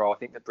halves role, I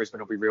think that Brisbane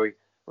will be really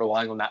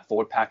relying on that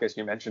forward pack, as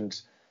you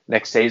mentioned,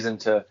 next season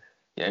to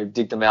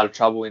dig them out of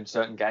trouble in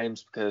certain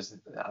games, because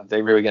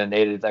they're really going to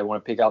need it if they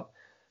want to pick up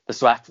the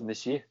slack from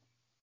this year.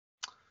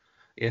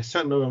 Yeah,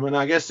 certainly. I mean,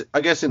 I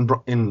guess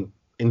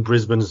in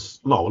Brisbane's,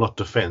 no, not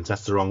defence,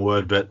 that's the wrong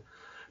word, but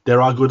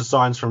there are good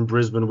signs from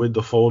Brisbane with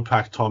the forward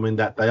pack, Tom, in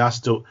that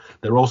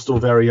they're all still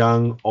very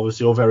young,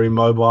 obviously all very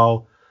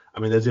mobile. I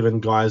mean, there's even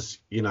guys,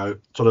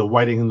 sort of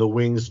waiting in the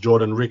wings,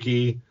 Jordan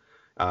Ricky,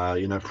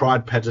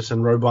 Pride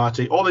Patterson,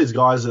 Robati, all these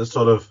guys are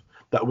sort of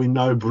that we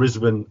know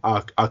Brisbane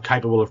are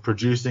capable of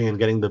producing and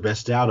getting the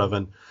best out of,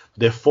 and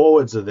their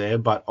forwards are there,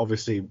 but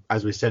obviously,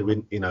 as we said,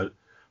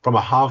 from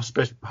a halves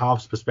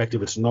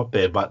perspective, it's not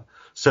there, but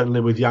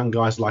certainly with young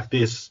guys like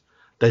this,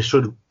 they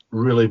should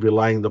really be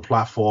laying the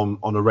platform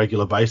on a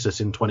regular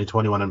basis in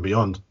 2021 and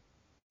beyond.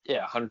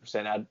 Yeah,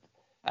 100%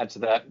 add to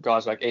that.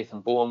 Guys like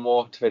Ethan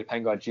Bullimore, Tavita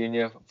Pangai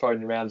Jr.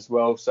 floating around as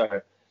well.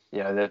 So,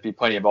 there'd be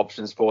plenty of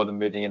options for them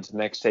moving into the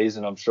next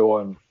season, I'm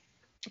sure. And,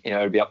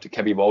 it'll be up to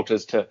Kevin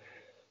Walters to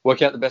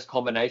work out the best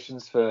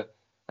combinations for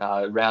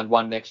round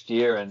one next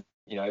year. And,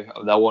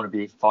 they'll want to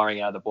be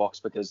firing out of the blocks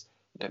because,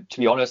 to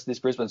be honest, this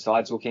Brisbane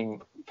side's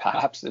looking,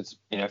 perhaps it's,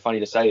 funny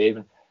to say,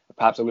 even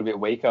perhaps a little bit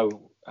weaker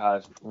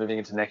moving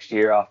into next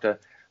year after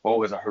what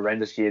was a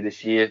horrendous year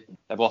this year.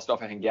 They've lost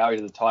Offa Hengawi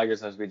to the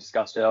Tigers, as we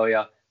discussed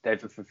earlier.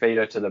 David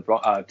Fafita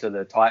to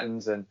the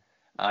Titans, and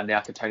now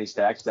Tony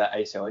Staggs to that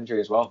ACL injury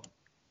as well.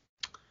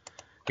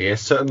 Yeah,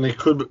 certainly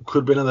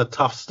could be another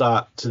tough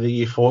start to the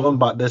year for them,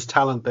 but there's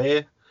talent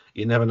there.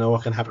 You never know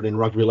what can happen in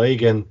rugby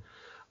league. And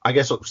I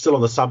guess still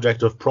on the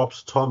subject of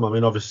props, Tom, I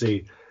mean,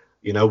 obviously,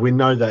 we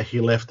know that he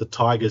left the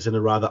Tigers in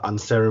a rather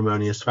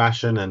unceremonious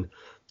fashion, and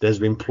there's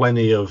been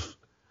plenty of,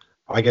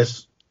 I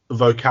guess,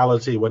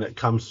 vocality when it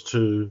comes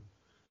to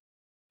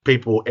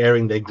people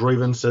airing their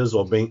grievances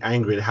or being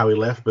angry at how he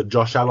left. But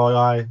Josh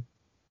Aloiai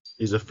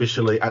is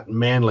officially at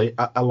Manly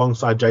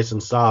alongside Jason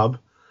Saab.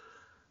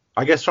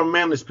 I guess from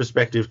Manly's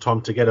perspective,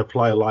 Tom, to get a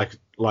player like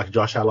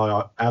Josh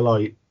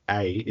Aloiai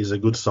is a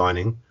good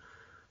signing.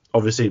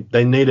 Obviously,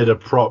 they needed a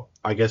prop,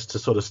 I guess, to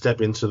sort of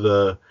step into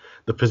the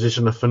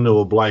position of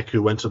Fanua Blake,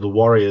 who went to the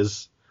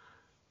Warriors.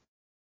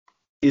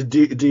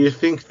 Do you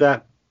think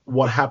that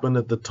what happened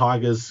at the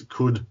Tigers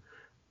could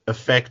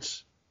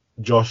affect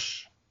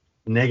Josh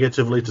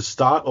negatively to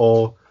start,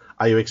 or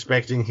are you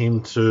expecting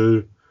him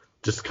to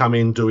just come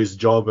in, do his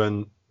job,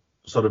 and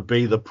sort of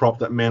be the prop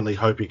that Manly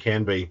hope he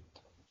can be?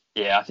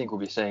 Yeah, I think we'll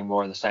be seeing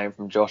more of the same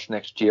from Josh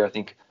next year. I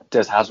think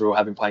Des Hasler will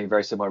have been playing a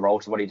very similar role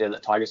to what he did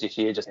at Tigers this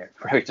year, just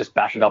really just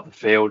bash it up the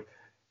field.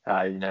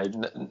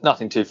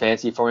 Nothing too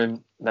fancy for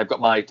him. They've got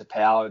Marty to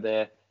power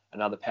there,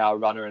 another power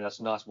runner, and that's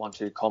a nice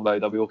 1-2 combo.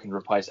 They'll be looking to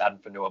replace Adam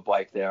Fanua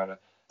Blake there, and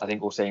I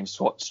think we'll see him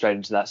swat straight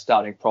into that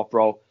starting prop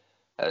role.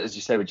 As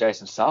you said with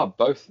Jason Saab,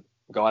 both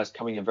guys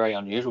coming in very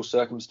unusual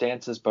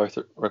circumstances, both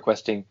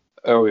requesting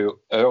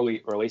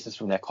early releases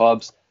from their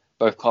clubs,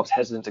 both clubs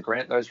hesitant to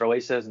grant those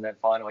releases, and then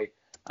finally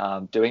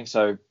doing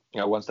so,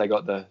 once they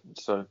got the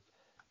sort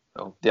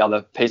of the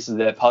other pieces of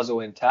their puzzle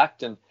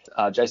intact. And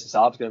Jason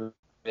Saab's going to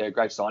be a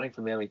great signing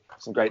for Manly,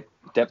 some great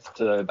depth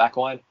to the back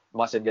line.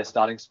 Might even get a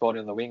starting spot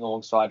in the wing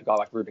alongside a guy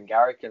like Ruben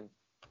Garrick. And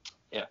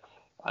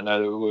I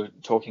know that we were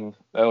talking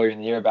earlier in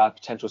the year about a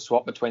potential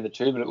swap between the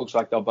two, but it looks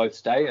like they'll both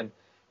stay. And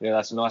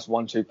that's a nice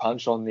 1-2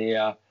 punch on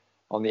the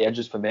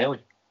edges for Manly.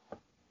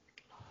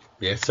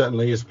 Yeah,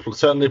 certainly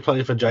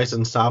plenty for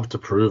Jason Saab to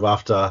prove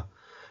after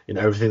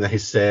everything that he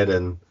said.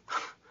 And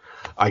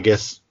I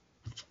guess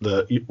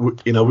we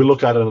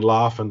look at it and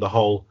laugh, and the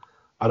whole,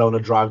 I don't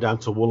want to drive down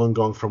to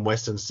Wollongong from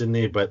Western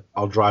Sydney, but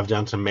I'll drive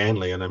down to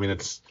Manly. And I mean,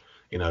 it's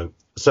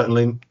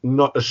certainly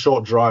not a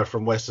short drive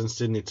from Western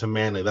Sydney to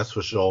Manly, that's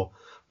for sure.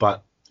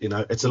 But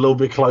it's a little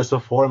bit closer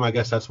for him. I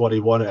guess that's what he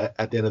wanted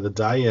at the end of the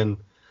day. And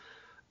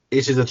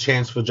this is a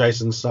chance for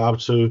Jason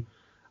Saab to,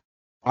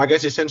 I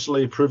guess,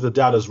 essentially prove the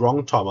doubters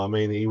wrong, Tom. I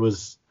mean, he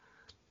was,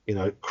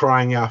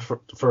 crying out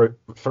for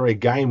a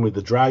game with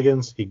the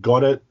Dragons. He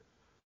got it.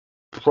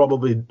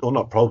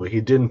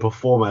 He didn't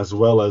perform as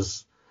well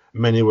as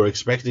many were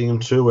expecting him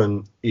to,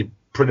 and he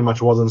pretty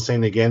much wasn't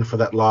seen again for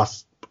that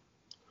last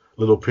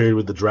little period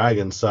with the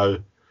Dragons.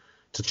 So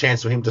it's a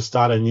chance for him to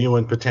start anew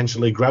and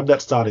potentially grab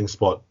that starting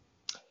spot.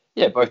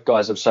 Yeah, both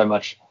guys have so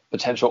much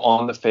potential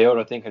on the field.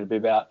 I think it'd be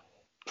about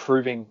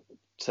proving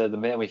to the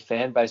Manly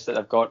fan base that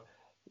they've got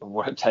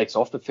what it takes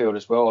off the field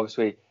as well.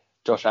 Obviously,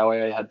 Josh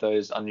Aloiai had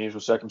those unusual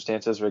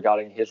circumstances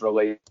regarding his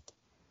release,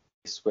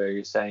 where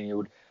you're saying he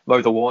would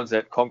mow the lawns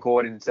at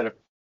Concord instead of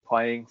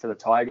playing for the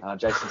Tigers.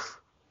 Jason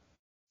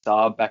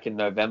Saab back in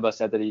November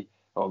said that he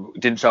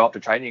didn't show up to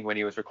training when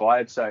he was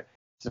required. So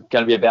it's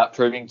going to be about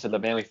proving to the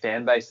Manly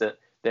fan base that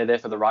they're there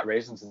for the right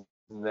reasons and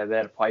they're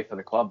there to play for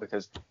the club,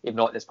 because if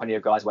not, there's plenty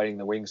of guys waiting in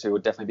the wings who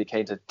would definitely be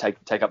keen to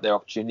take up their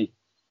opportunity.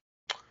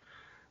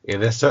 Yeah,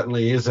 there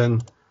certainly is.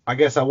 And I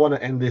guess I want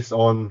to end this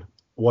on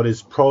what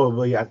is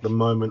probably at the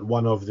moment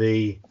one of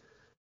the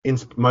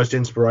most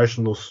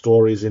inspirational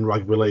stories in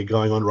rugby league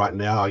going on right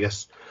now. I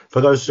guess for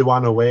those who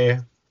aren't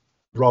aware,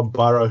 Rob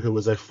Burrow, who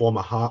was a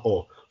former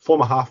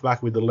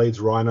halfback with the Leeds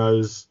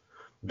Rhinos,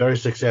 very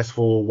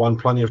successful, won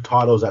plenty of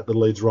titles at the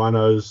Leeds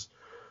Rhinos,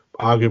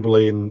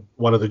 arguably in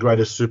one of the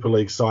greatest Super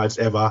League sides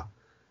ever.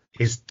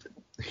 He's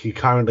he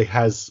currently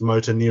has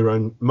motor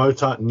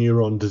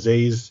neuron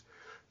disease.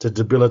 It's a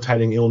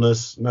debilitating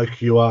illness, no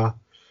cure.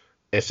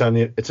 It's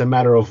a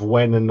matter of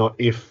when and not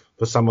if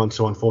for someone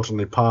to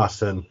unfortunately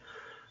pass. And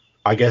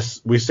I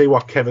guess we see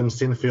what Kevin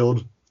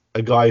Sinfield,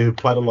 a guy who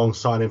played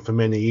alongside him for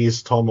many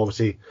years, Tom,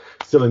 obviously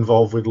still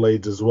involved with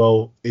Leeds as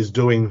well, is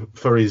doing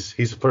for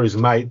his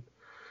mate.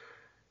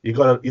 You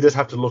just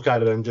have to look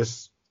at it and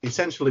just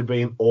essentially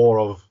be in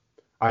awe of,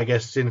 I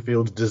guess,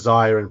 Sinfield's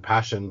desire and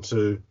passion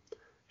to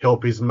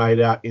help his mate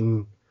out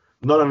in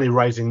not only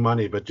raising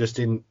money but just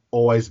in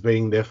always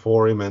being there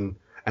for him and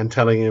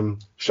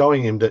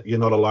showing him that you're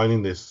not alone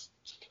in this.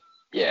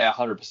 Yeah,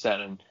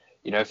 100%.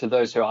 And, for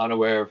those who aren't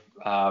aware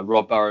of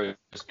Rob Burrow's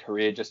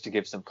career, just to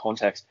give some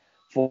context,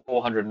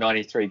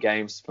 493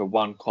 games for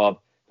one club,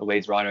 the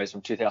Leeds Rhinos,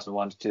 from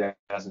 2001 to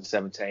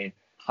 2017,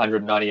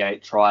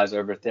 198 tries,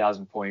 over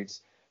 1,000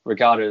 points,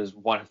 regarded as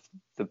one of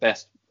the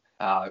best,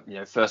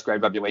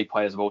 first-grade rugby league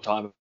players of all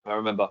time. I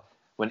remember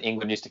when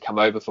England used to come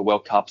over for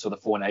World Cups or the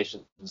Four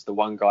Nations, the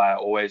one guy I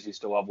always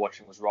used to love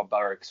watching was Rob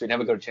Burrow, because we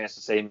never got a chance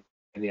to see him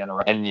in the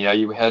NRL. And,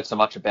 you heard so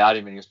much about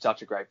him, and he was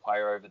such a great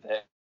player over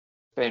there.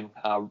 It's been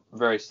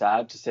very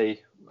sad to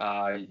see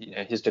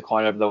his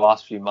decline over the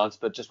last few months,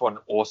 but just what an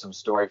awesome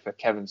story for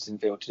Kevin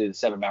Sinfield to do the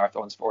 7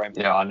 marathons for him.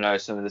 I know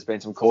there's been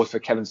some calls for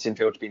Kevin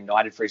Sinfield to be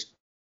knighted for his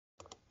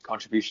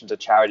contribution to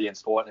charity and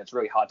sport, and it's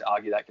really hard to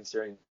argue that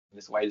considering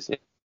this latest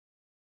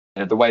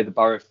the way the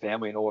Burrow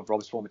family and all of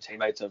Rob's former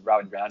teammates have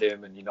rallied around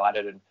him and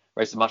united and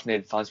raised some much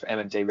needed funds for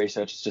M&D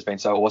research. It's just been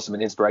so awesome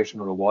and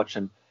inspirational to watch.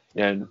 And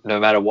no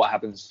matter what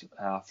happens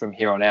from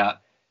here on out,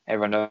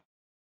 everyone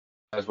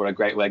knows what a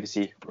great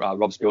legacy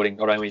Rob's building,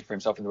 not only for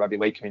himself in the rugby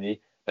league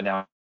community, but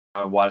now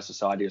in wider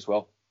society as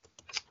well.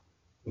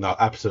 No,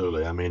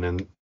 absolutely. I mean,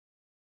 and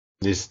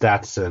his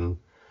stats, and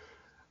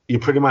you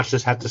pretty much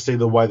just had to see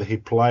the way that he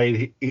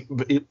played.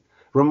 It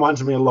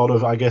reminds me a lot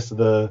of, I guess,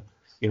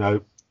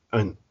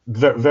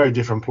 very, very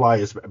different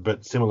players,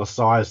 but similar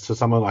size to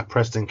someone like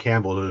Preston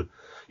Campbell, who,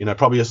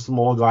 probably a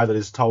small guy that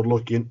is told,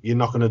 look, you're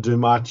not going to do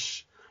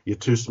much. You're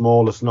too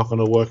small. It's not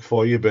going to work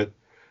for you. But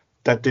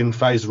that didn't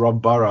faze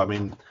Rob Burrow. I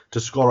mean,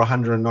 to score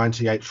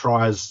 198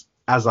 tries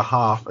as a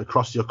half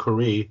across your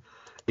career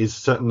is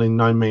certainly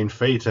no mean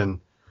feat.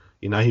 And,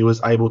 he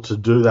was able to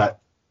do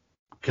that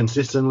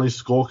consistently,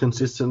 score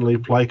consistently,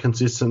 play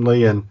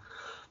consistently. And,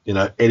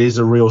 it is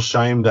a real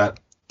shame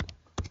that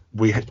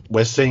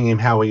we're seeing him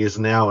how he is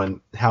now and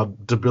how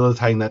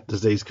debilitating that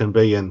disease can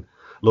be. And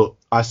look,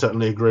 I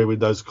certainly agree with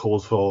those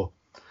calls for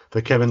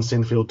Kevin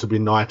Sinfield to be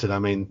knighted. I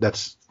mean,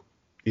 that's,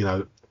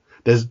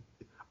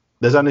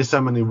 there's only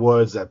so many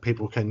words that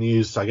people can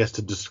use, I guess,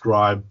 to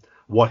describe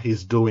what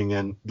he's doing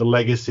and the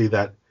legacy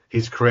that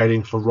he's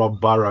creating for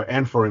Rob Burrow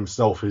and for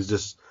himself. Is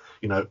just,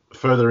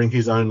 furthering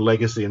his own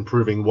legacy and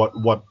proving what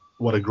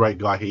a great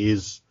guy he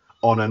is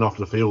on and off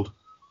the field.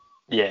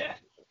 Yeah,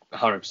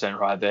 100%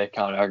 right there.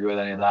 Can't argue with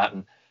any of that.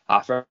 And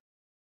for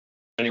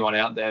anyone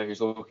out there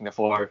who's looking to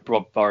follow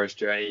Rob Burrow's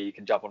journey, you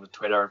can jump onto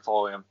Twitter and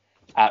follow him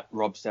at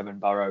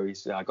Rob7Burrow.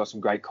 He's got some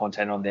great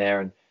content on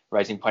there and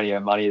raising plenty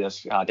of money.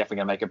 That's definitely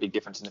going to make a big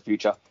difference in the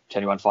future to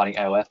anyone fighting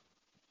ALF.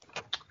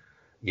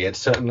 Yeah, it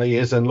certainly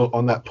is. And look,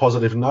 on that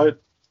positive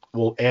note,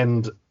 we'll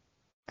end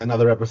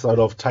another episode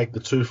of Take the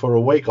Two for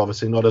a week.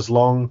 Obviously not as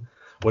long.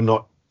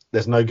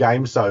 There's no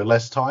game, so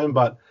less time,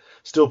 but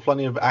still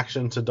plenty of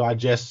action to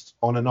digest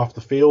on and off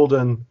the field.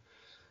 And,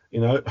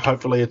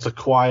 hopefully it's a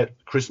quiet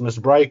Christmas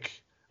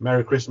break.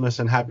 Merry Christmas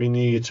and Happy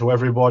New Year to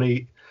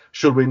everybody.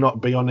 Should we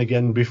not be on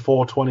again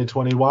before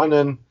 2021?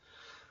 And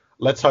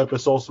let's hope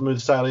it's all smooth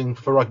sailing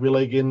for rugby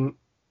league in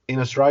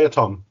Australia,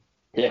 Tom.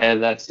 Yeah,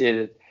 that's it.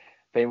 It's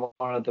been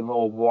one of the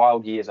more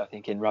wild years, I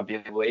think, in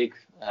rugby league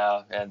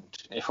and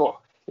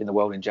in the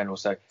world in general.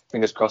 So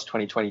fingers crossed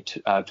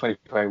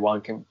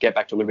 2021 can get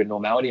back to a little bit of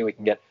normality and we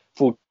can get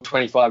full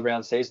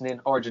 25-round season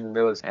in Origin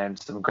Millers and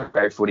some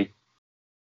great footy.